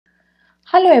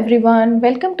Hello everyone,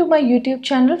 welcome to my YouTube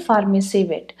channel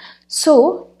Pharmaceutical.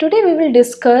 So today we will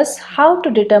discuss how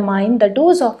to determine the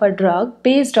dose of a drug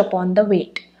based upon the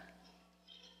weight.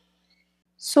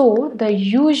 So the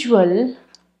usual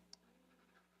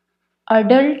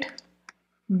adult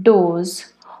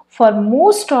dose for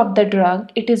most of the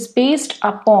drug, it is based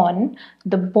upon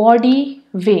the body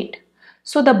weight.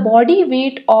 So the body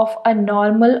weight of a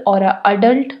normal or an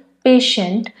adult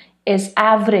patient is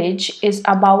average is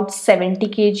about 70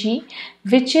 kg,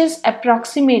 which is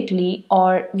approximately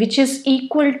or which is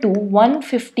equal to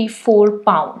 154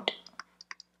 pound.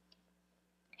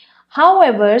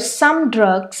 However, some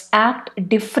drugs act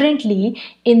differently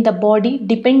in the body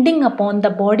depending upon the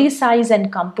body size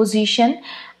and composition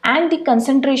and the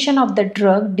concentration of the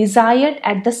drug desired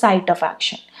at the site of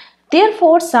action.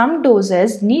 Therefore, some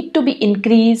doses need to be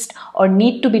increased or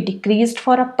need to be decreased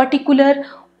for a particular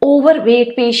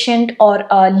overweight patient or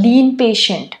a lean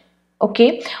patient.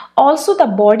 Okay, also the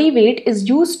body weight is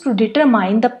used to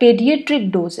determine the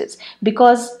pediatric doses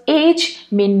because age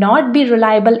may not be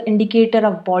reliable indicator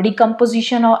of body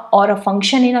composition or a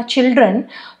function in a children.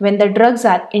 When the drugs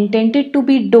are intended to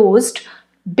be dosed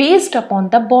based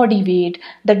upon the body weight,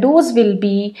 the dose will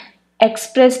be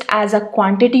expressed as a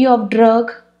quantity of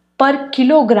drug per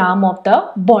kilogram of the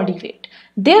body weight.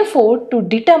 Therefore, to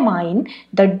determine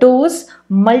the dose,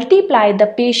 multiply the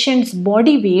patient's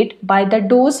body weight by the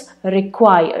dose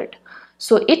required.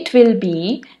 So it will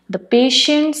be the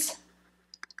patient's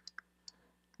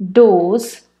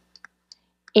dose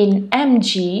in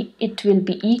mg, it will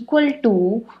be equal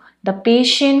to the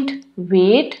patient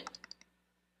weight,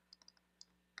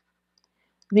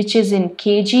 which is in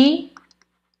kg,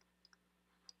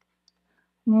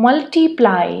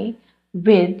 multiply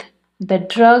with the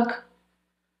drug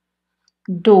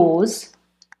dose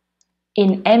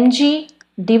in mg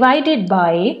divided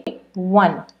by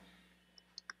 1.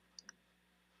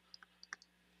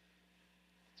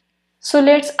 So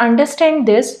let's understand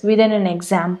this within an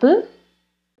example.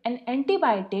 An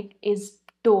antibiotic is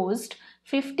dosed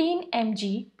 15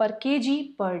 mg per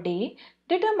kg per day.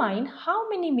 Determine how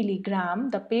many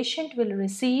milligram the patient will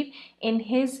receive in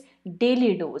his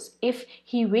daily dose if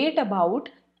he weight about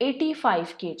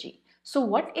 85 kg. So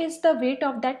what is the weight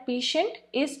of that patient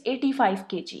is 85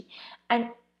 kg,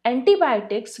 and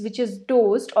antibiotics which is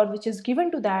dosed or which is given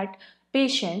to that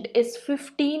patient is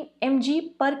 15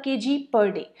 mg per kg per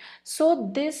day.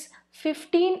 So this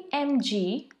 15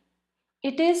 mg,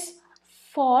 it is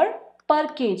for per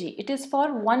kg, it is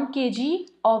for 1 kg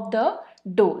of the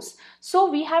dose. So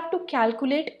we have to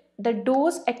calculate the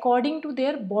dose according to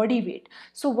their body weight.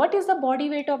 So what is the body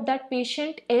weight of that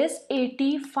patient is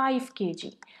 85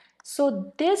 kg.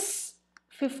 So this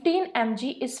 15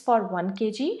 mg is for 1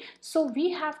 kg. So we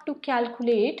have to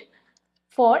calculate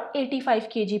for 85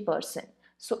 kg person.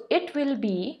 So it will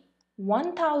be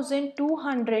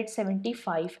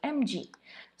 1275 mg.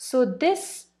 So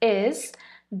this is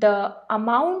the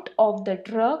amount of the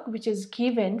drug which is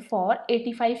given for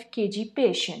 85 kg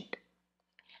patient.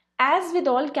 As with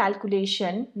all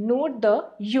calculation, note the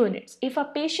units. If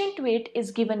a patient weight is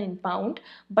given in pound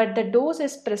but the dose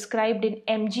is prescribed in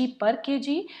mg per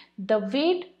kg, the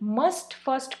weight must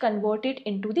first convert it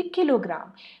into the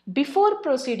kilogram before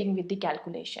proceeding with the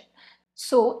calculation.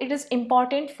 So it is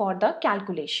important for the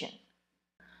calculation.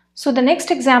 So the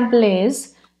next example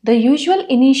is the usual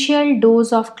initial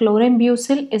dose of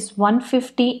chlorambucil is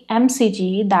 150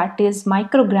 mcg, that is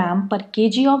microgram per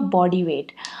kg of body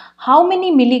weight. How many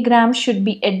milligrams should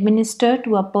be administered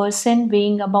to a person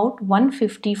weighing about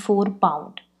 154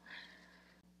 pound?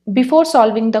 Before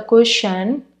solving the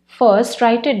question, first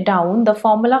write it down, the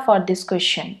formula for this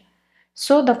question.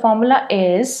 So the formula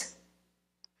is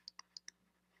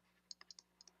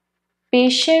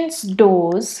patient's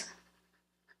dose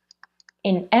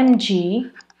in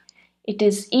mg, it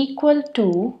is equal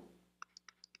to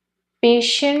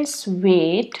patient's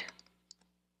weight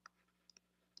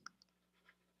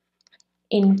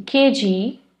in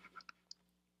kg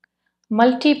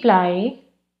multiply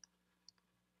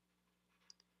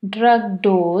drug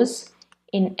dose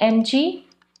in mg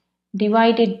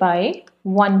divided by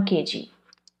 1 kg.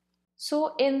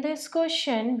 So in this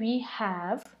question we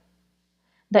have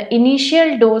the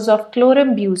initial dose of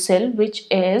chlorambucil, which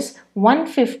is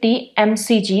 150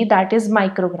 mcg, that is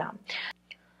microgram.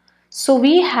 So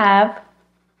we have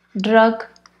drug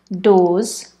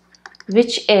dose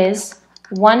which is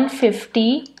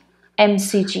 150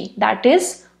 mcg, that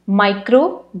is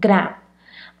microgram,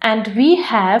 and we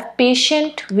have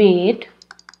patient weight,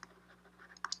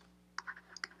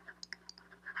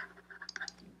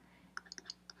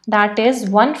 that is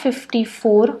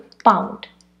 154 pound,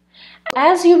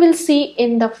 As you will see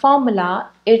in the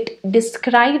formula, it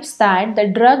describes that the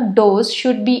drug dose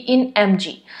should be in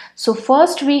mg. So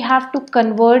first we have to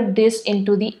convert this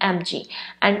into the mg,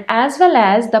 and as well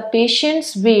as the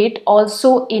patient's weight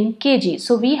also in kg.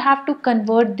 So we have to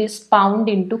convert this pound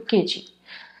into kg.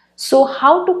 So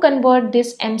how to convert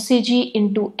this mcg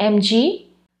into mg?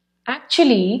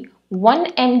 Actually, 1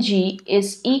 mg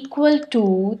is equal to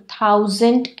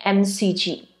 1000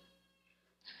 mcg.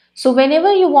 So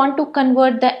whenever you want to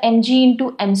convert the mg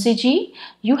into mcg,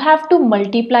 you have to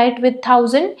multiply it with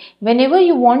 1000. Whenever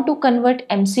you want to convert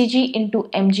mcg into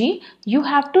mg, you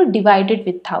have to divide it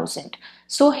with 1000.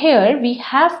 So here we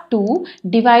have to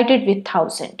divide it with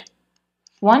 1000.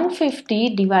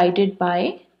 150 divided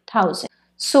by 1000.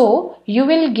 So you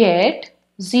will get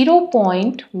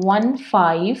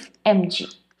 0.15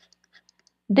 mg.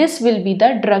 This will be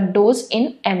the drug dose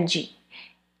in mg.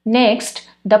 Next,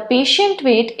 the patient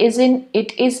weight is in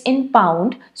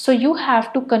pound, so you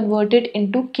have to convert it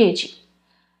into kg.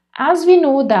 As we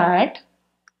know that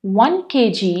 1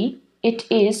 kg it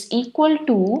is equal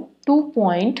to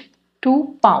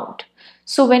 2.2 pound.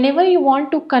 So whenever you want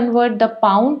to convert the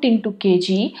pound into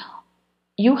kg,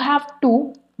 you have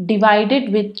to divide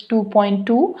it with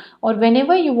 2.2, or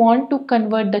whenever you want to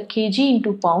convert the kg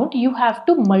into pound, you have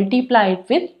to multiply it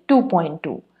with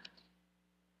 2.2.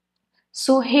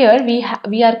 So here we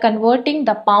are converting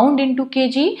the pound into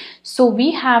kg, so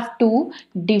we have to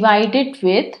divide it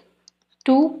with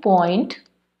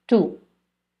 2.2.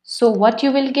 So what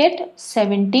you will get?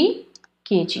 70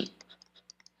 kg.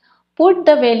 Put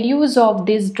the values of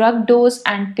this drug dose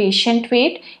and patient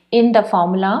weight in the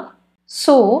formula.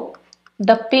 So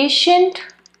the patient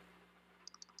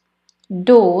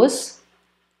dose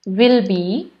will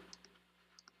be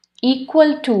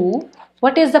equal to,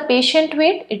 what is the patient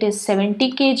weight? It is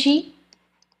 70 kg,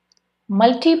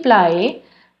 multiply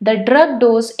the drug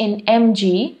dose in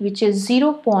mg, which is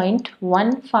 0.15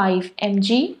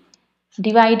 mg,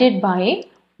 divided by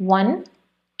 1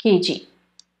 kg.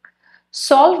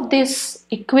 Solve this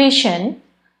equation.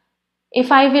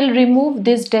 If I will remove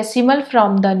this decimal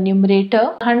from the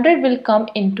numerator, 100 will come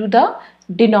into the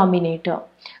denominator.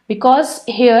 Because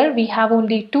here we have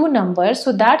only two numbers,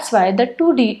 so that's why the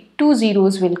two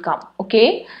zeros will come.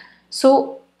 Okay.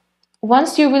 So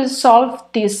once you will solve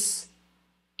this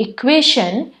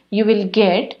equation, you will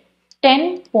get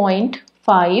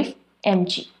 10.5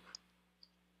 mg.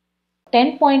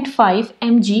 10.5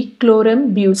 mg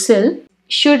chlorambucil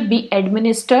should be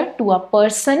administered to a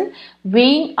person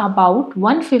weighing about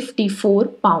 154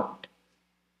 pound.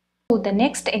 So the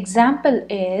next example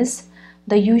is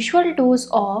the usual dose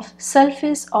of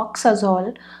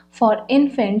sulfasalazole for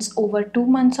infants over 2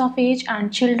 months of age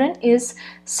and children is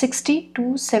 60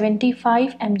 to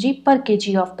 75 mg per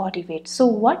kg of body weight. So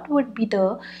what would be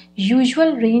the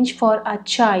usual range for a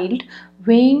child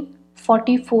weighing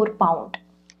 44 pound?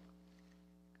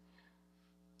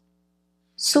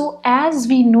 So as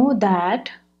we know that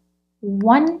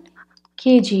 1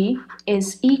 kg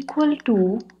is equal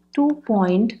to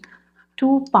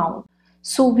 2.2 pound.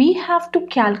 So we have to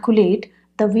calculate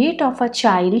the weight of a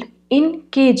child in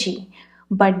kg,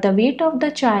 but the weight of the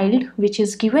child which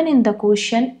is given in the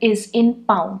question is in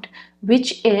pound,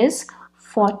 which is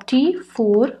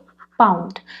 44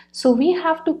 pound. So we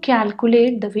have to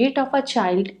calculate the weight of a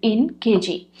child in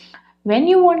kg. When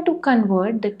you want to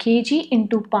convert the kg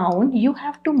into pound, you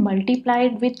have to multiply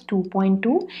it with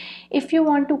 2.2. If you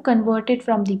want to convert it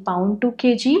from the pound to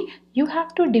kg, you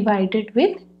have to divide it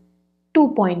with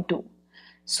 2.2.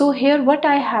 So here what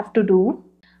I have to do?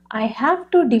 I have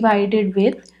to divide it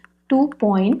with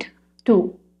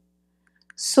 2.2.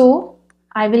 So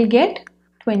I will get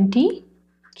 20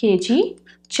 kg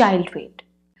child weight.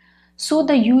 So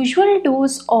the usual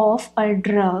dose of a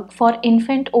drug for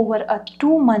infant over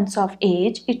 2 months of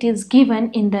age, it is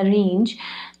given in the range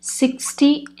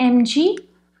 60 mg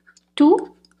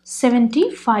to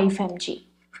 75 mg.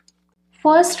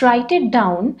 First write it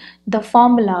down, the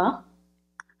formula: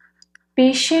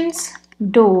 patient's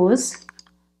dose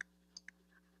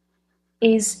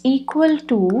is equal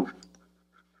to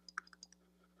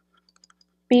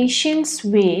patient's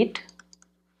weight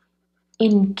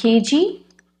in kg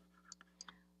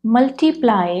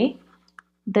multiply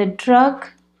the drug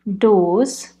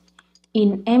dose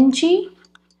in mg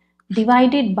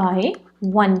divided by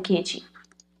 1 kg.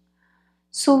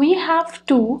 So we have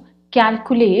to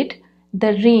calculate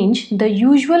the range, the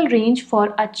usual range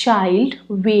for a child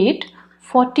weight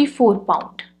 44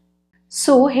 pound.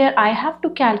 So here I have to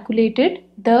calculate it,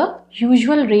 the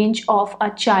usual range of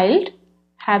a child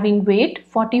having weight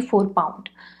 44 pound.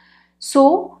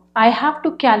 So I have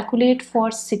to calculate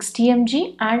for 60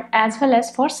 mg and as well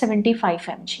as for 75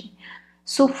 mg.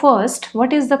 So first,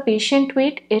 what is the patient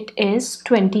weight? It is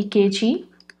 20 kg.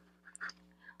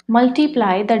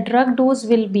 Multiply, the drug dose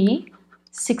will be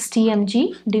 60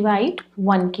 mg, divide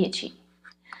 1 kg.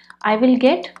 I will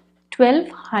get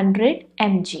 1200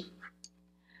 mg.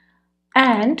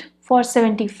 And for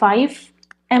 75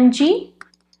 mg,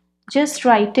 just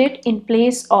write it in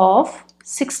place of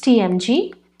 60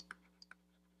 mg.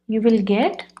 You will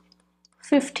get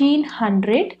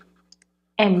 1500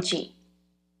 mg.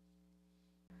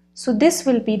 So this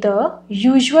will be the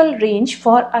usual range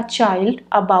for a child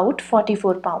about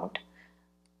 44 pound,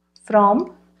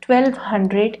 from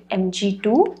 1200 mg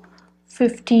to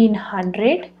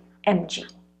 1500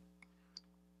 mg.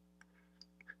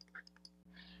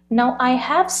 Now I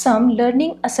have some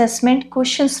learning assessment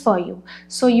questions for you,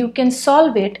 so you can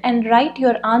solve it and write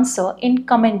your answer in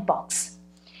comment box.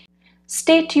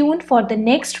 Stay tuned for the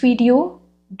next video.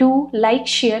 Do like,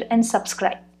 share and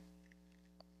subscribe.